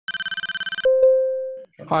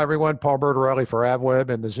Hi, everyone. Paul Bertorelli for AVweb,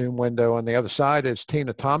 and the Zoom window on the other side is Tine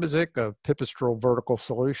Tomazic of Pipistrel Vertical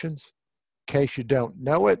Solutions. In case you don't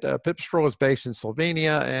know it, Pipistrel is based in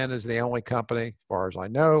Slovenia and is the only company, as far as I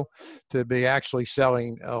know, to be actually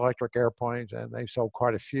selling electric airplanes, and they've sold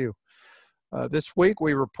quite a few. This week,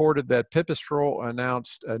 we reported that Pipistrel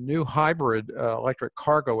announced a new hybrid electric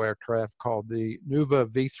cargo aircraft called the Nuva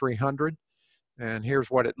V300, and here's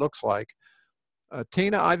what it looks like.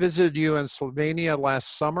 Tina, I visited you in Slovenia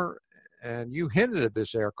last summer, and you hinted at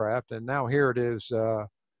this aircraft, and now here it is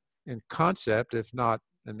in concept, if not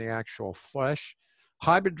in the actual flesh.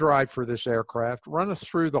 Hybrid drive for this aircraft. Run us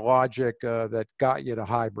through the logic that got you to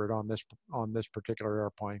hybrid on this particular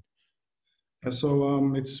airplane.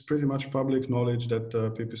 So it's pretty much public knowledge that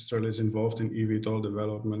Pipistrel is involved in eVTOL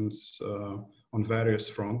developments on various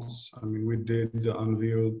fronts. I mean, we did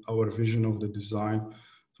unveil our vision of the design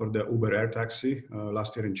for the Uber Air Taxi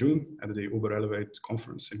last year in June at the Uber Elevate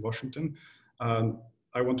conference in Washington.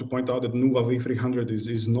 I want to point out that Nuva V300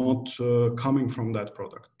 is not coming from that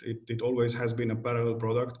product. It always has been a parallel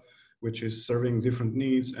product, which is serving different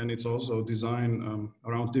needs, and it's also designed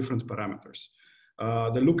around different parameters.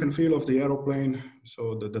 The look and feel of the aeroplane,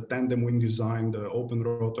 so the tandem wing design, the open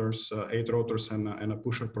rotors, 8 rotors and a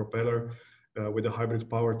pusher propeller with a hybrid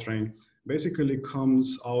powertrain, basically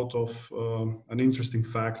comes out of an interesting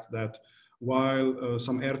fact that while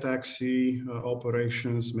some air taxi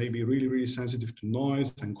operations may be really sensitive to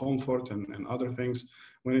noise and comfort and other things,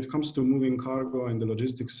 when it comes to moving cargo and the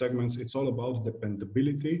logistics segments, it's all about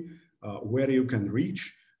dependability, where you can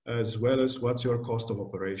reach, as well as what's your cost of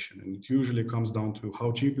operation. And it usually comes down to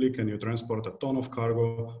how cheaply can you transport a ton of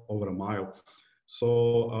cargo over a mile.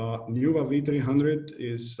 So Nuva V300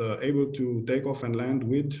 is able to take off and land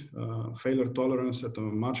with failure tolerance at a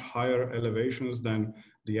much higher elevations than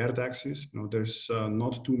the air taxis. You know, there's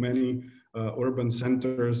not too many urban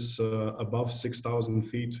centers above 6,000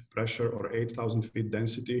 feet pressure or 8,000 feet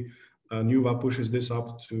density. Nuva pushes this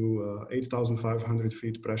up to 8,500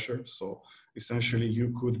 feet pressure. So essentially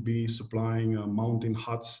you could be supplying mountain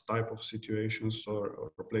huts type of situations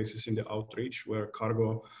or places in the outreach where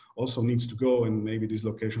cargo also needs to go, and maybe these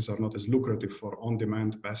locations are not as lucrative for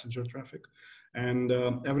on-demand passenger traffic. And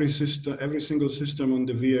every single system on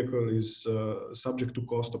the vehicle is subject to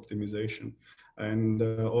cost optimization. And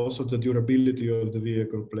also the durability of the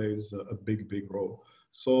vehicle plays a big role.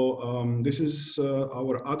 So this is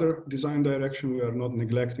our other design direction. We are not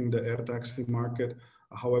neglecting the air taxi market.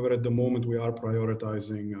 However, at the moment, we are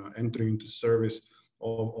prioritizing entry into service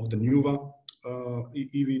of the Nuva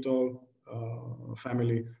eVTOL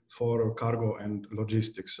family for cargo and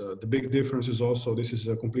logistics. The big difference is also this is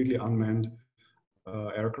a completely unmanned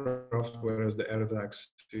aircraft, whereas the air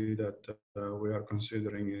taxi that we are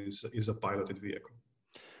considering is a piloted vehicle.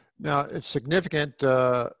 Now, it's significant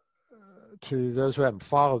to those who haven't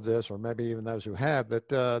followed this, or maybe even those who have, that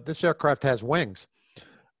this aircraft has wings.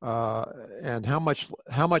 And how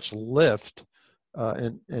much lift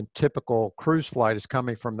in typical cruise flight is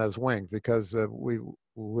coming from those wings? Because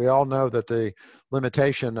we all know that the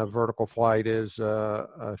limitation of vertical flight is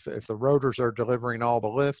if the rotors are delivering all the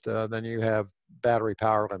lift, then you have battery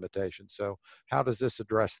power limitations. So how does this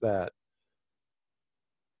address that?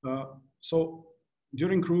 So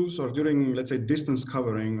during cruise or during, let's say, distance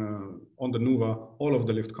covering on the Nuva, all of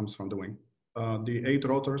the lift comes from the wing. The 8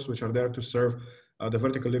 rotors, which are there to serve the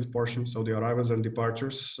vertical lift portion, so the arrivals and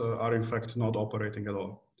departures, are in fact not operating at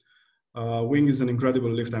all. Wing is an incredible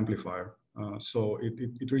lift amplifier, so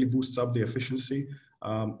it really boosts up the efficiency.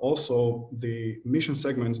 Also, the mission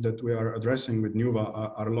segments that we are addressing with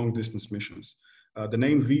Nuva are long distance missions. The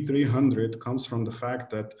name V300 comes from the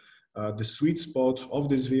fact that the sweet spot of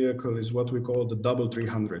this vehicle is what we call the double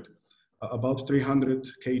 300. About 300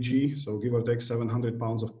 kg, so give or take 700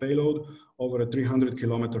 pounds of payload over a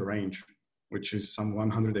 300-kilometer range, which is some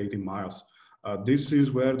 180 miles. This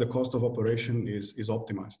is where the cost of operation is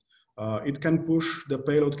optimized. It can push the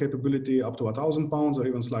payload capability up to 1,000 pounds or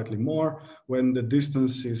even slightly more when the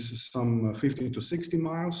distance is some 50 to 60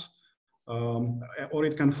 miles. Or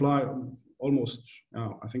it can fly almost,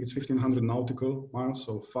 I think it's 1,500 nautical miles,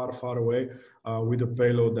 so far away with a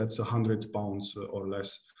payload that's 100 pounds or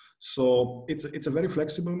less. So it's a very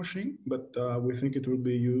flexible machine, but we think it will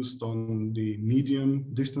be used on the medium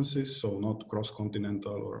distances, so not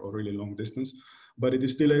cross-continental or really long distance, but it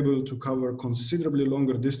is still able to cover considerably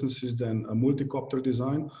longer distances than a multi-copter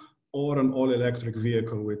design or an all-electric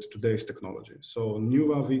vehicle with today's technology. So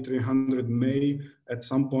Nuva V300 may at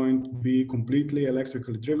some point be completely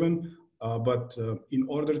electrically driven, but in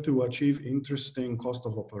order to achieve interesting cost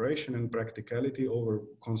of operation and practicality over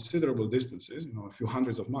considerable distances, a few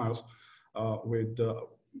hundreds of miles, with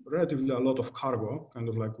relatively a lot of cargo, kind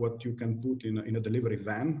of like what you can put in a delivery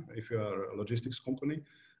van if you are a logistics company.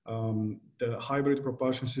 The hybrid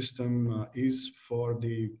propulsion system is for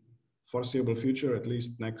the foreseeable future, at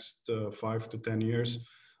least next 5 to 10 years,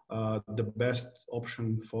 the best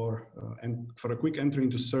option for a quick entry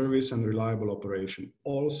into service and reliable operation.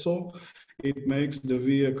 Also, it makes the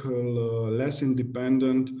vehicle less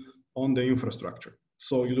independent on the infrastructure.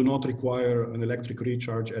 So you do not require an electric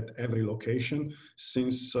recharge at every location,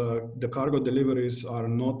 since the cargo deliveries are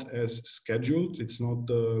not as scheduled. It's not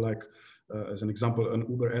like, as an example, an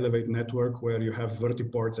Uber Elevate network where you have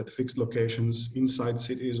vertiports at fixed locations inside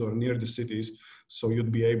cities or near the cities. So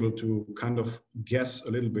you'd be able to kind of guess a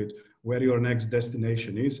little bit where your next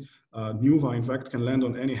destination is. Nuva, in fact, can land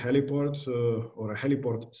on any heliport or a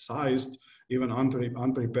heliport-sized, even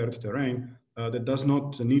unprepared terrain that does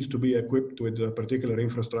not need to be equipped with a particular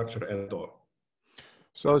infrastructure at all.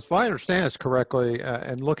 So if I understand this correctly,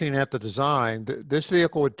 and looking at the design, this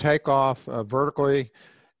vehicle would take off vertically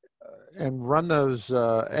and run those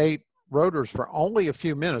 8 rotors for only a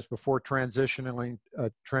few minutes before transitioning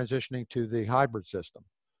to the hybrid system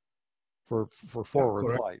for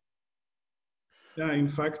forward flight. Yeah, in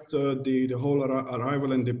fact, the whole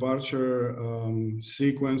arrival and departure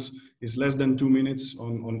sequence is less than 2 minutes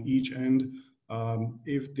on each end.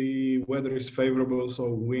 If the weather is favorable,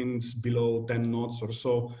 so winds below 10 knots or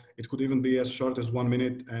so, it could even be as short as 1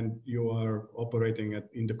 minute, and you are operating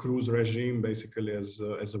in the cruise regime, basically as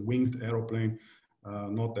a winged aeroplane,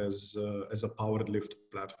 not as a powered lift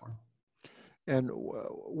platform. And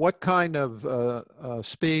what kind of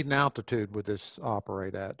speed and altitude would this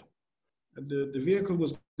operate at? The vehicle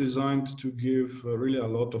was designed to give really a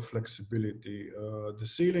lot of flexibility. The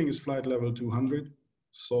ceiling is flight level 200.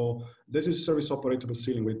 So this is service operatable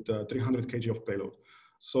ceiling with 300 kg of payload.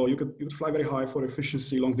 So you could fly very high for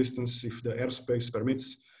efficiency, long distance if the airspace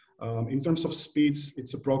permits. In terms of speeds,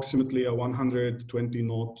 it's approximately a 120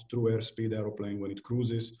 knot true airspeed aeroplane when it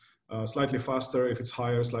cruises. Slightly faster if it's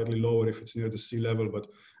higher, slightly lower if it's near the sea level, but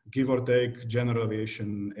give or take general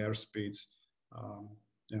aviation airspeeds.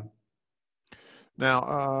 Yeah. Now,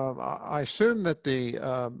 I assume that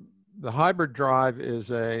the hybrid drive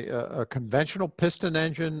is a conventional piston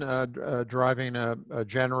engine driving a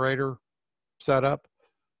generator setup?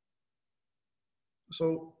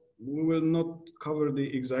 So we will not cover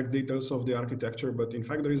the exact details of the architecture, but in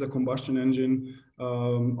fact, there is a combustion engine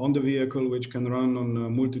on the vehicle which can run on a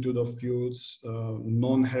multitude of fuels,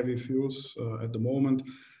 non-heavy fuels at the moment.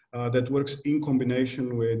 That works in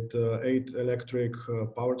combination with 8 electric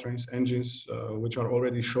powertrains engines, which are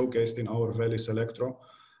already showcased in our Velis Electro.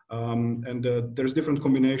 And there's different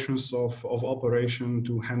combinations of operation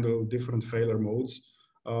to handle different failure modes.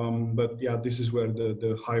 But yeah, this is where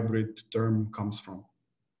the hybrid term comes from.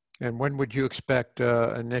 And when would you expect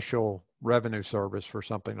initial revenue service for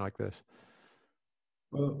something like this?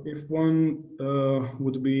 Well, if one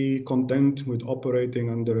would be content with operating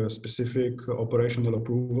under a specific operational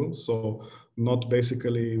approval, so not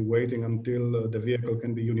basically waiting until the vehicle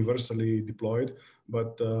can be universally deployed,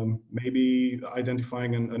 but maybe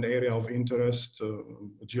identifying an area of interest,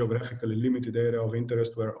 a geographically limited area of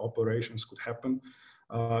interest where operations could happen,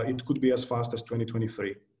 it could be as fast as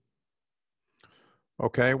 2023.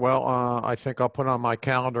 Okay, well, I think I'll put on my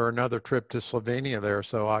calendar another trip to Slovenia there,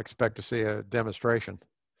 so I expect to see a demonstration.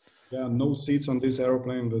 Yeah, no seats on this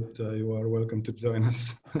airplane, but you are welcome to join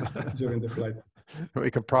us during the flight. We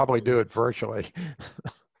can probably do it virtually.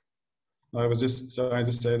 I was just trying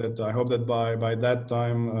to say that I hope that by that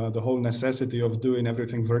time, the whole necessity of doing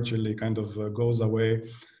everything virtually kind of goes away,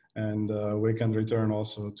 and we can return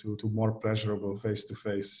also to more pleasurable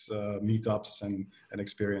face-to-face meetups and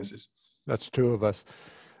experiences. That's 2 of us.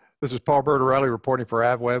 This is Paul Bertorelli reporting for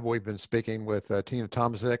AVweb. We've been speaking with Tine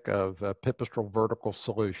Tomazic of Pipistrel Vertical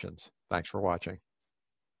Solutions. Thanks for watching.